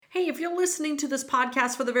if you're listening to this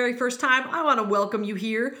podcast for the very first time, I want to welcome you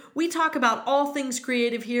here. We talk about all things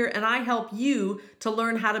creative here, and I help you to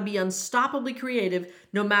learn how to be unstoppably creative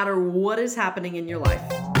no matter what is happening in your life.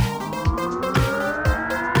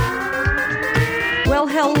 Well,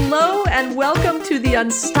 hello and welcome to the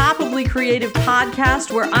Unstoppably Creative podcast,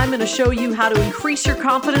 where I'm going to show you how to increase your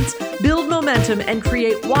confidence, build momentum, and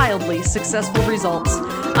create wildly successful results.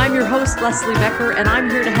 I'm your host, Leslie Becker, and I'm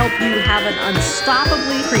here to help you have an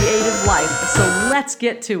unstoppably creative life. So let's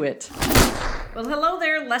get to it. Well, hello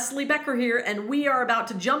there, Leslie Becker here, and we are about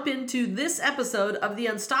to jump into this episode of the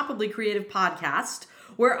Unstoppably Creative podcast,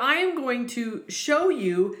 where I am going to show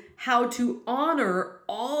you how to honor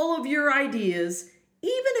all of your ideas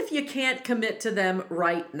even if you can't commit to them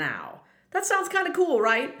right now. That sounds kind of cool,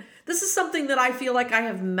 right? This is something that I feel like I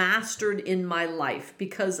have mastered in my life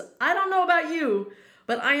because I don't know about you,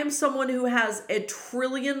 but I am someone who has a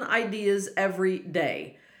trillion ideas every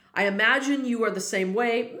day. I imagine you are the same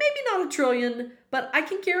way, maybe not a trillion, but I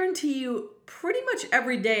can guarantee you pretty much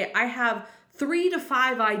every day I have 3 to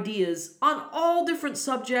 5 ideas on all different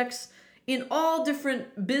subjects, in all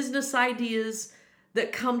different business ideas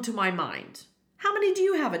that come to my mind. How many do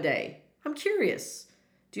you have a day? I'm curious.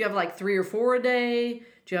 Do you have like 3 or 4 a day?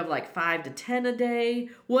 Do you have like 5 to 10 a day?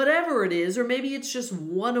 Whatever it is, or maybe it's just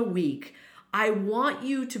 1 a week. I want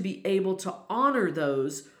you to be able to honor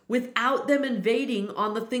those without them invading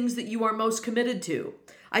on the things that you are most committed to.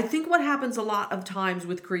 I think what happens a lot of times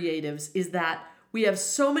with creatives is that we have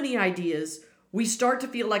so many ideas, we start to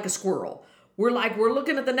feel like a squirrel. We're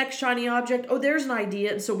looking at the next shiny object. Oh, there's an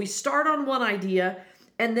idea. And so we start on one idea,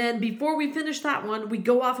 and then before we finish that one, we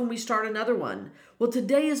go off and we start another one. Well,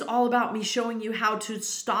 today is all about me showing you how to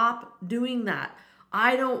stop doing that.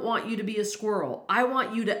 I don't want you to be a squirrel. I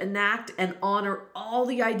want you to enact and honor all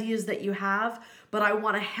the ideas that you have, but I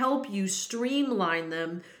want to help you streamline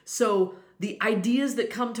them so the ideas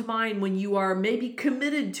that come to mind when you are maybe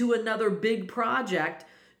committed to another big project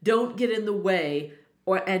don't get in the way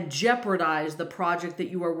and jeopardize the project that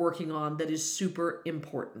you are working on that is super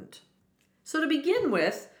important. So to begin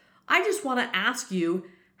with, I just want to ask you,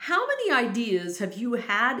 how many ideas have you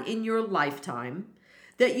had in your lifetime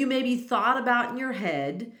that you maybe thought about in your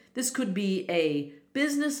head? This could be a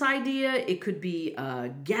business idea. It could be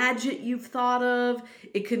a gadget you've thought of.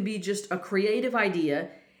 It could be just a creative idea.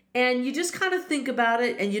 And you just kind of think about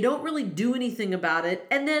it and you don't really do anything about it.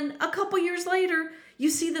 And then a couple years later, you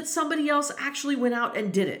see that somebody else actually went out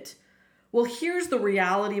and did it. Well, here's the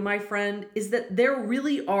reality, my friend, is that there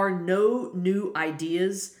really are no new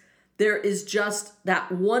ideas. There is just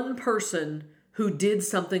that one person who did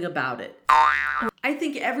something about it. I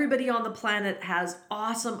think everybody on the planet has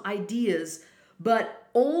awesome ideas, but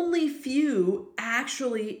only few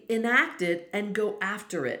actually enact it and go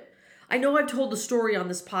after it. I know I've told the story on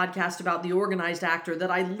this podcast about the organized actor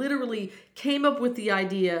that I literally came up with the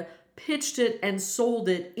idea, pitched it, and sold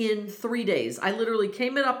it in 3 days. I literally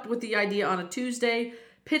came up with the idea on a Tuesday,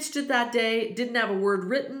 pitched it that day, didn't have a word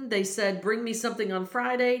written. They said, bring me something on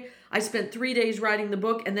Friday. I spent 3 days writing the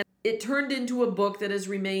book, and then it turned into a book that has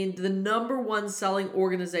remained the #1 selling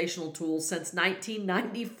organizational tool since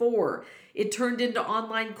 1994. It turned into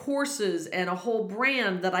online courses and a whole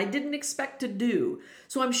brand that I didn't expect to do.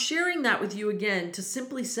 So I'm sharing that with you again to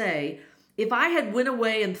simply say, if I had went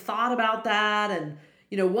away and thought about that and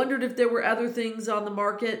wondered if there were other things on the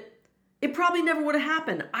market, it probably never would have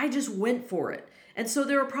happened. I just went for it. And so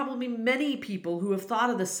there are probably many people who have thought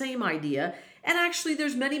of the same idea. And actually,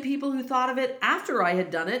 there's many people who thought of it after I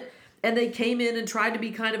had done it. And they came in and tried to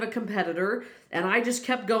be kind of a competitor. And I just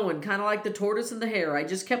kept going, kind of like the tortoise and the hare. I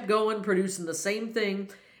just kept going, producing the same thing.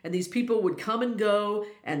 And these people would come and go,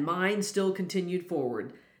 and mine still continued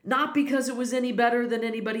forward. Not because it was any better than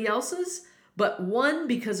anybody else's, but 1,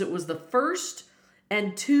 because it was the first,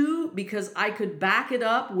 and 2, because I could back it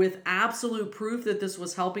up with absolute proof that this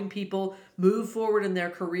was helping people move forward in their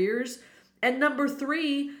careers. And number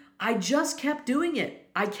 3, I just kept doing it.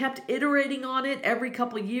 I kept iterating on it. Every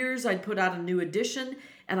couple of years, I'd put out a new edition,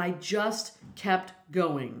 and I just kept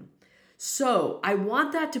going. So I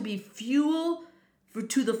want that to be fuel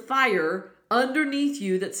to the fire underneath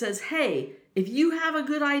you that says, hey, if you have a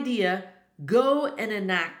good idea, go and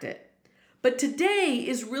enact it. But today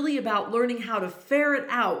is really about learning how to ferret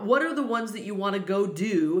out what are the ones that you want to go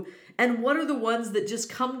do and what are the ones that just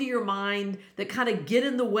come to your mind that kind of get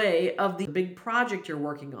in the way of the big project you're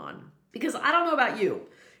working on. Because I don't know about you.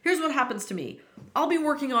 Here's what happens to me. I'll be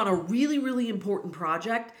working on a really, really important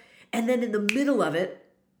project, and then in the middle of it,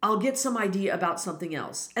 I'll get some idea about something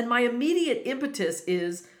else. And my immediate impetus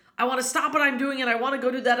is, I want to stop what I'm doing and I want to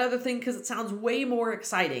go do that other thing because it sounds way more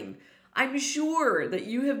exciting. I'm sure that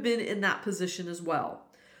you have been in that position as well.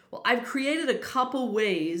 Well, I've created a couple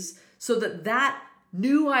ways so that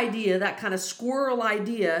new idea, that kind of squirrel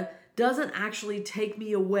idea, doesn't actually take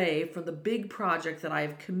me away from the big project that I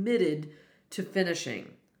have committed to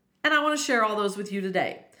finishing. And I want to share all those with you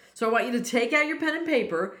today. So I want you to take out your pen and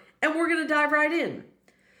paper, and we're going to dive right in.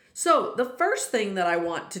 So the first thing that I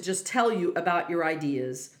want to just tell you about your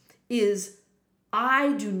ideas is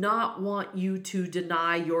I do not want you to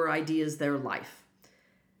deny your ideas their life.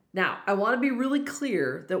 Now, I want to be really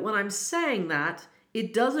clear that when I'm saying that,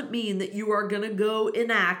 it doesn't mean that you are going to go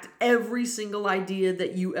enact every single idea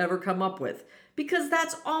that you ever come up with, because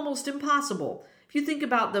that's almost impossible. If you think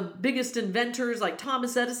about the biggest inventors like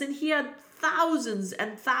Thomas Edison, he had thousands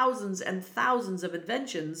and thousands and thousands of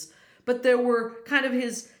inventions, but there were kind of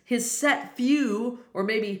his set few, or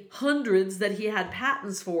maybe hundreds, that he had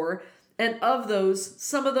patents for, and of those,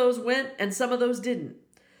 some of those went and some of those didn't.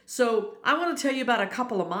 So I want to tell you about a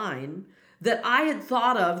couple of mine that I had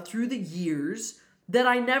thought of through the years that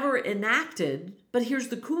I never enacted, but here's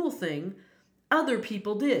the cool thing, other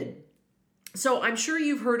people did. So I'm sure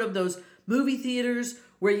you've heard of those movie theaters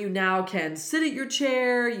where you now can sit at your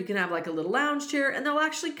chair, you can have like a little lounge chair, and they'll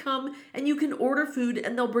actually come and you can order food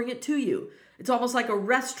and they'll bring it to you. It's almost like a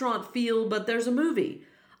restaurant feel, but there's a movie.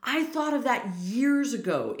 I thought of that years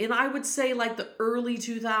ago, and I would say like the early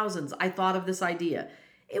 2000s, I thought of this idea.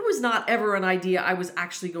 It was not ever an idea I was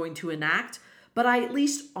actually going to enact, but I at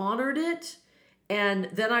least honored it, and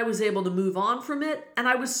then I was able to move on from it, and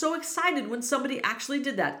I was so excited when somebody actually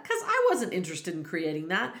did that, because I wasn't interested in creating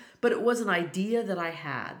that, but it was an idea that I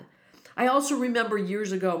had. I also remember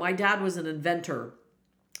years ago, my dad was an inventor,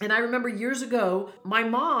 and I remember years ago, my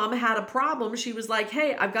mom had a problem. She was like,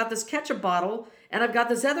 hey, I've got this ketchup bottle, and I've got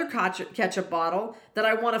this other ketchup bottle that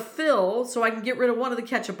I want to fill so I can get rid of one of the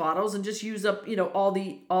ketchup bottles and just use up, all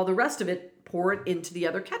the rest of it, pour it into the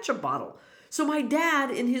other ketchup bottle. So my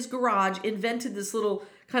dad in his garage invented this little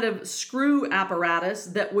kind of screw apparatus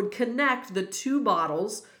that would connect the two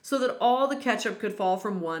bottles so that all the ketchup could fall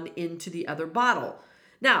from one into the other bottle.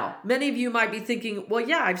 Now, many of you might be thinking, well,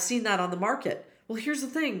 yeah, I've seen that on the market. Well, here's the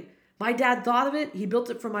thing. My dad thought of it. He built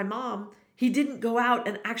it for my mom. He didn't go out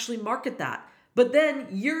and actually market that. But then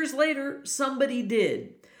years later, somebody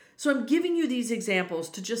did. So I'm giving you these examples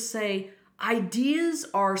to just say ideas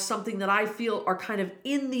are something that I feel are kind of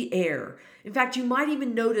in the air. In fact, you might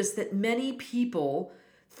even notice that many people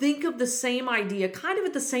think of the same idea kind of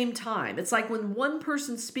at the same time. It's like when one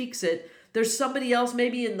person speaks it, there's somebody else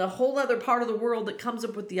maybe in the whole other part of the world that comes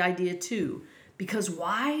up with the idea too. Because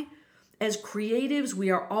why? As creatives, we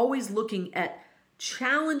are always looking at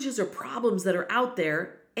challenges or problems that are out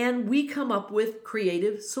there, and we come up with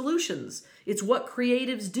creative solutions. It's what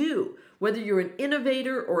creatives do. Whether you're an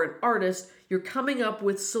innovator or an artist, you're coming up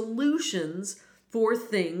with solutions for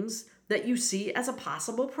things that you see as a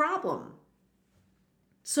possible problem.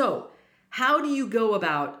 So, how do you go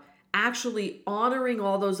about actually honoring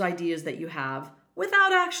all those ideas that you have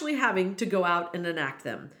without actually having to go out and enact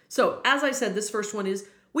them? So, as I said, this first one is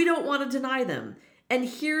we don't want to deny them. And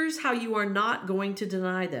here's how you are not going to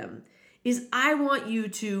deny them. Is I want you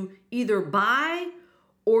to either buy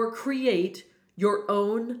or create your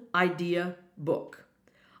own idea book.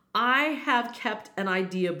 I have kept an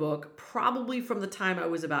idea book probably from the time I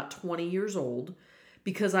was about 20 years old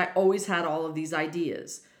because I always had all of these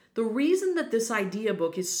ideas. The reason that this idea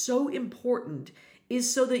book is so important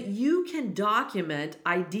is so that you can document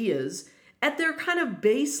ideas at their kind of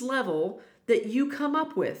base level that you come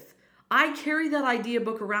up with. I carry that idea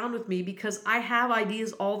book around with me because I have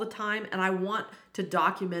ideas all the time and I want to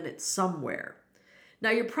document it somewhere. Now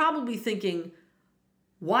you're probably thinking,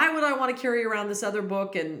 why would I want to carry around this other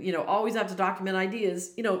book and, always have to document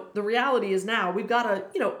ideas? The reality is now we've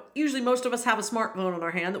got usually most of us have a smartphone in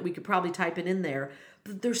our hand that we could probably type it in there.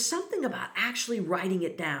 But there's something about actually writing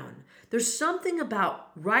it down. There's something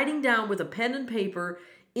about writing down with a pen and paper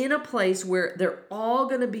in a place where they're all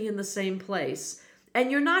going to be in the same place.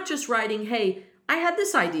 And you're not just writing, hey, I had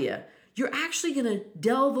this idea. You're actually going to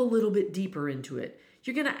delve a little bit deeper into it.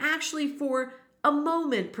 You're going to actually, for a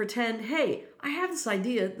moment, pretend, hey, I have this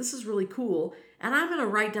idea. This is really cool. And I'm going to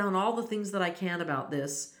write down all the things that I can about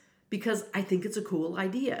this because I think it's a cool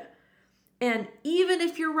idea. And even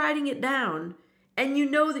if you're writing it down and you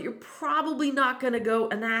know that you're probably not going to go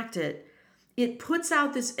enact it, it puts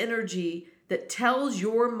out this energy that tells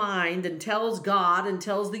your mind and tells God and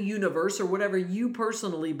tells the universe or whatever you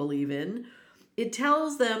personally believe in, it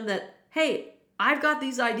tells them that, hey, I've got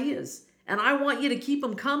these ideas and I want you to keep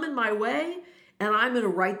them coming my way and I'm going to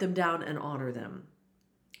write them down and honor them.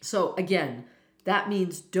 So again, That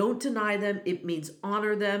means don't deny them. It means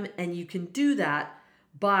honor them. And you can do that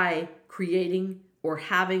by creating or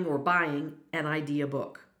having or buying an idea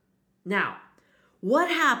book. Now, what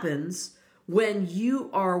happens when you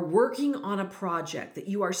are working on a project that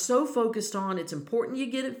you are so focused on, it's important you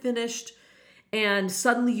get it finished, and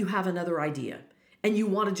suddenly you have another idea and you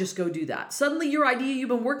want to just go do that? Suddenly your idea you've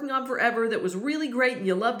been working on forever that was really great and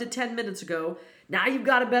you loved it 10 minutes ago, now you've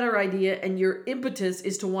got a better idea and your impetus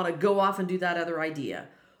is to want to go off and do that other idea.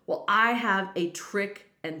 Well, I have a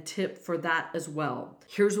trick and tip for that as well.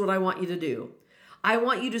 Here's what I want you to do. I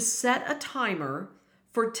want you to set a timer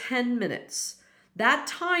for 10 minutes. That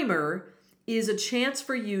timer is a chance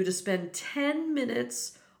for you to spend 10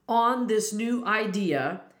 minutes on this new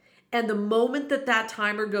idea. And the moment that that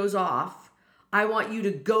timer goes off, I want you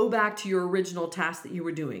to go back to your original task that you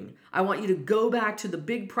were doing. I want you to go back to the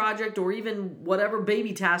big project or even whatever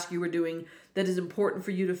baby task you were doing that is important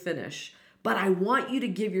for you to finish. But I want you to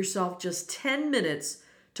give yourself just 10 minutes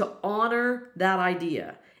to honor that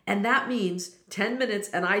idea. And that means 10 minutes,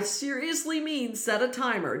 and I seriously mean set a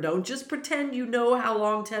timer. Don't just pretend you know how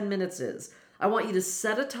long 10 minutes is. I want you to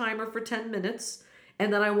set a timer for 10 minutes,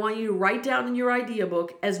 and then I want you to write down in your idea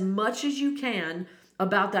book as much as you can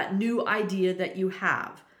about that new idea that you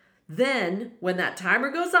have. Then, when that timer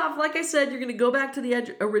goes off, like I said, you're going to go back to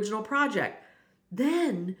the original project.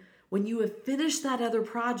 Then, when you have finished that other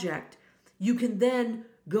project, you can then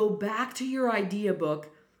go back to your idea book,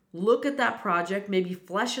 look at that project, maybe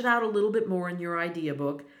flesh it out a little bit more in your idea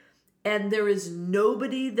book, and there is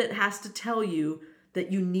nobody that has to tell you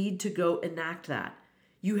that you need to go enact that.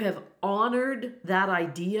 You have honored that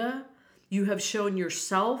idea. You have shown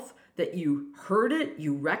yourself that you heard it,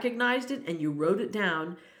 you recognized it, and you wrote it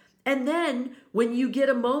down. And then when you get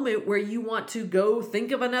a moment where you want to go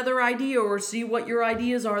think of another idea or see what your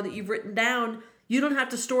ideas are that you've written down, you don't have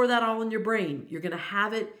to store that all in your brain. You're going to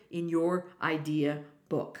have it in your idea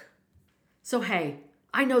book. So hey,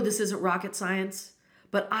 I know this isn't rocket science,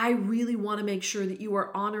 but I really want to make sure that you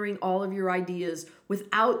are honoring all of your ideas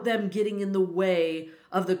without them getting in the way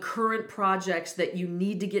of the current projects that you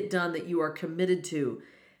need to get done, that you are committed to,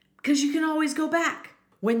 because you can always go back.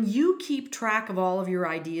 When you keep track of all of your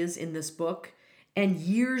ideas in this book and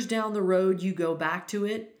years down the road you go back to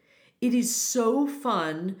it, it is so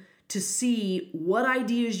fun to see what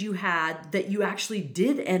ideas you had that you actually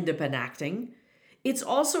did end up enacting. It's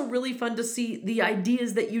also really fun to see the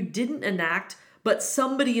ideas that you didn't enact, but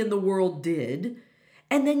somebody in the world did.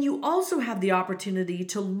 And then you also have the opportunity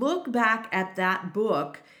to look back at that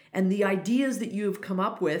book and the ideas that you've come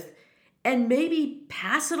up with and maybe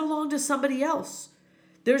pass it along to somebody else.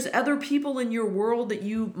 There's other people in your world that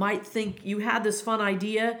you might think you had this fun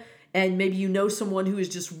idea, and maybe you know someone who is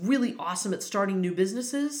just really awesome at starting new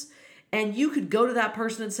businesses. And you could go to that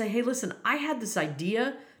person and say, hey, listen, I had this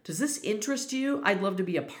idea. Does this interest you? I'd love to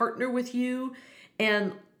be a partner with you.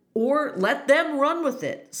 Or let them run with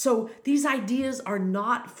it. So these ideas are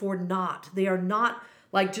not for naught. They are not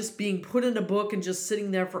like just being put in a book and just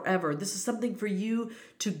sitting there forever. This is something for you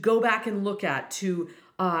to go back and look at.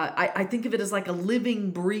 I think of it as like a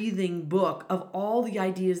living, breathing book of all the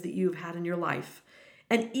ideas that you've had in your life.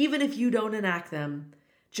 And even if you don't enact them,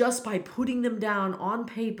 just by putting them down on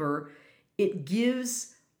paper, it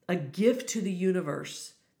gives a gift to the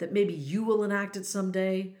universe that maybe you will enact it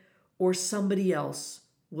someday or somebody else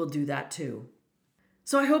will do that too.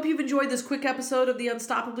 So I hope you've enjoyed this quick episode of the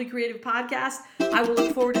Unstoppably Creative Podcast. I will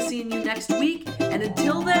look forward to seeing you next week. And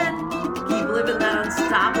until then, keep living that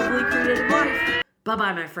unstoppably creative life.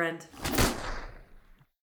 Bye-bye, my friend.